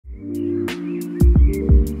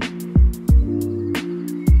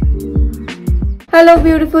Hello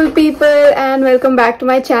beautiful people and welcome back to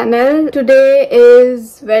my channel. Today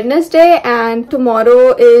is Wednesday and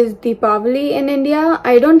tomorrow is Diwali in India.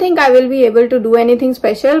 I don't think I will be able to do anything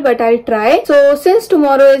special, but I'll try. So since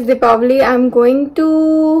tomorrow is Diwali, I'm going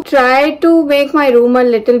to try to make my room a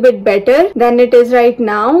little bit better than it is right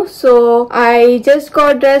now. So I just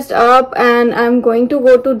got dressed up and I'm going to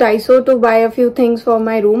go to Daiso to buy a few things for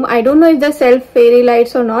my room. I don't know if they sell fairy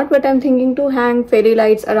lights or not, but I'm thinking to hang fairy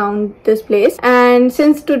lights around this place. And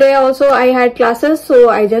since today also I had classes, so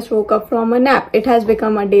I just woke up from a nap. It has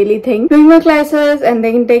become a daily thing, doing my classes and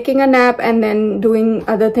then taking a nap and then doing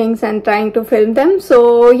other things and trying to film them.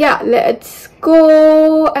 So yeah, let's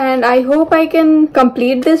go, and I hope I can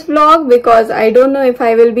complete this vlog because I don't know if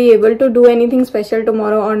I will be able to do anything special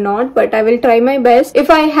tomorrow or not, but I will try my best.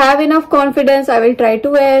 If I have enough confidence, I will try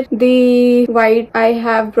to wear the white. I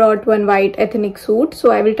have brought one white ethnic suit,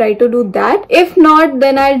 so I will try to do that. If not,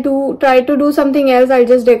 then I'll try to do something else. I'll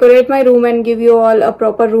just decorate my room and give you all a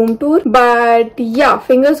proper room tour. But yeah,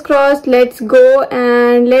 fingers crossed. Let's go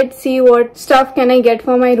and let's see what stuff can I get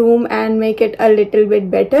for my room and make it a little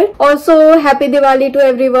bit better. Also, happy Diwali to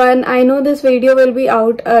everyone. I know this video will be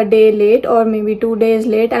out a day late or maybe 2 days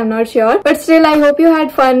late, I'm not sure, but still I hope you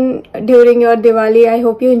had fun during your Diwali. I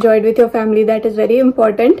hope you enjoyed with your family. That is very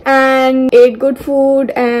important, and ate good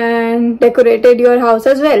food and decorated your house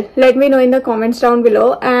as well. Let me know in the comments down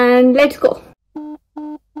below, and let's go.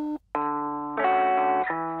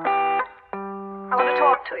 I want to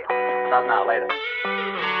talk to you. Not now, later.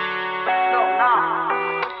 No, now.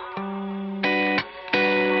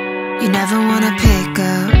 You never wanna pick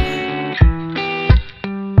up.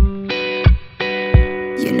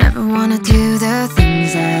 You never wanna do the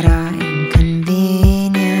things that are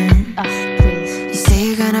inconvenient. Please. You say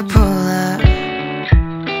you're gonna pull up,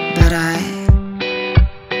 but I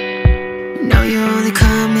know you only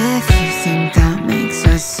come if you think that makes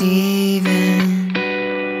us even.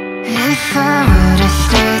 If I were to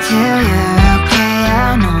stay till you're okay,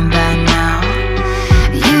 I know by now.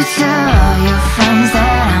 You tell all your friends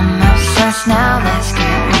that I'm obsessed. Now let's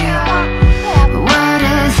get real. What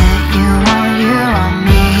is it you want? You want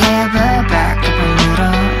me here, but back up a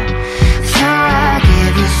little. So I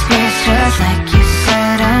give you space just like you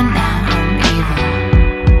said, and now I'm evil.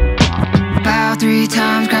 Bow 3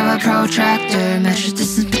 times, grab a protractor, measure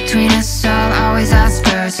distance between us all. Always ask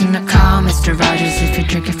first in the call, Mr. Rogers, if you're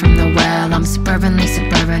drinking from the well. I'm suburbanly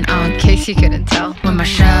suburban, in case you couldn't tell. With my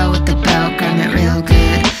shell with the belt, grab it real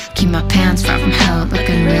good. Keep my pants far from hell,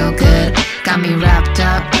 looking real good. Got me wrapped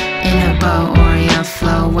up in a bow, Orient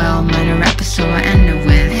flow. Well, minor rapper, so I end it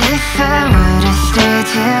with, if I were to stay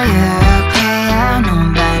till you're okay, I know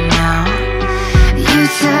by now. You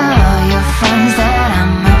tell all your friends that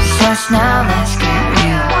I'm obsessed. Now let's get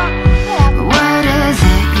real. What is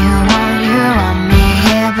it you want? You want me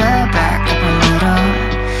here, but back up a little.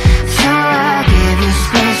 So I give you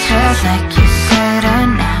space just like you said,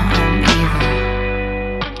 and now I'm evil.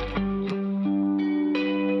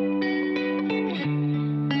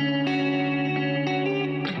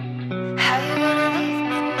 How you gonna leave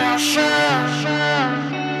me now?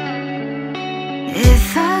 If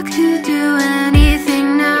I could do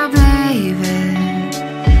anything now, baby,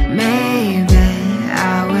 maybe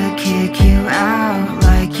I would kick you out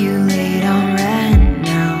like you laid on rent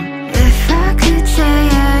now. If I could say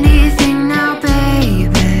anything now,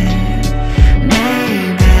 baby,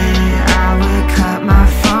 maybe I would cut my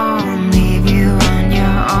phone, leave you on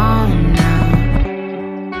your own now.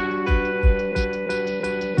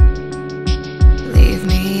 Leave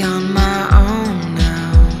me on my own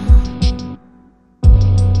now.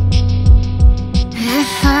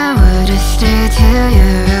 If I were to stay till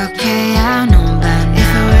you're okay, I know by now. If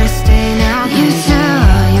I were to stay now, you tell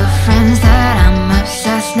all your friends that I'm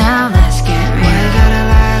obsessed. Now let's get real. Why you gotta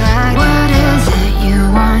lie like that? What is it you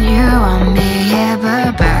want? You want me here, but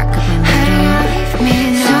back up a little. Leave me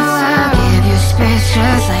now. So I'll give you space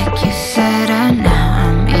just like you said, and now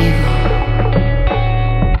I'm evil.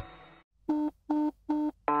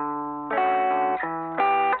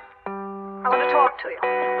 I want to talk to you.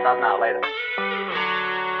 Not now, later.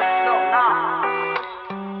 No, now.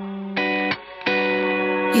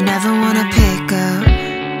 You never wanna pick up.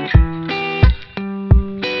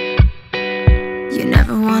 You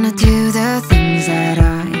never wanna do the things that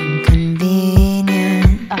are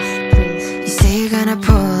inconvenient. Please. You say you're gonna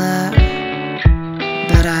pull up,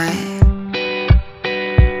 but I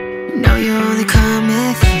know you only come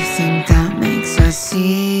if you think that makes us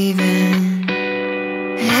even.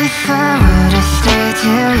 If I were to stay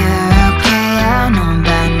till you're okay, I know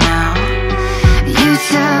by now. You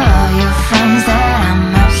tell all your friends that I'm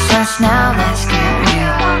obsessed. Now let's get real.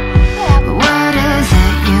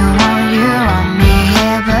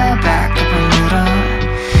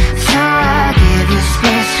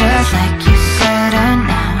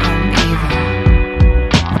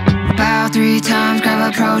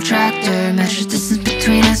 protractor, measures distance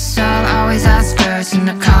between us all. Always ask first in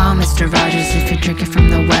the call, Mr. Rogers, if you're drinking from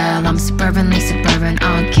the well. I'm suburbanly suburban,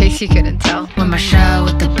 in case you couldn't tell. Wear my shell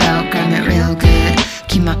with the belt, grab it real good.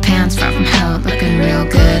 Keep my pants far from hell, looking real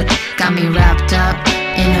good. Got me wrapped up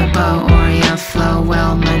in a bow, Orient flow.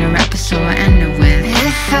 Well, minor episode I end it with.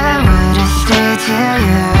 If I were to stay till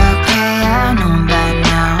you're okay, I know by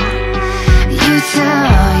now. You tell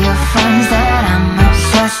all your friends that I'm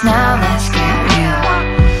obsessed. Now let's get real.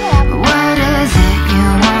 What is it you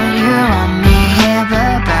want? You want me here,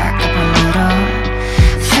 but back up a little.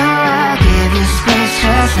 So I give you space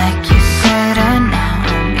just like you said, and now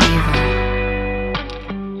I'm evil.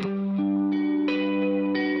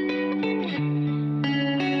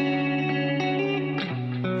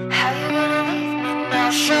 How you gonna leave me now?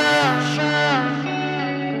 Sure.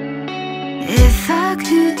 If I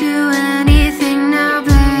do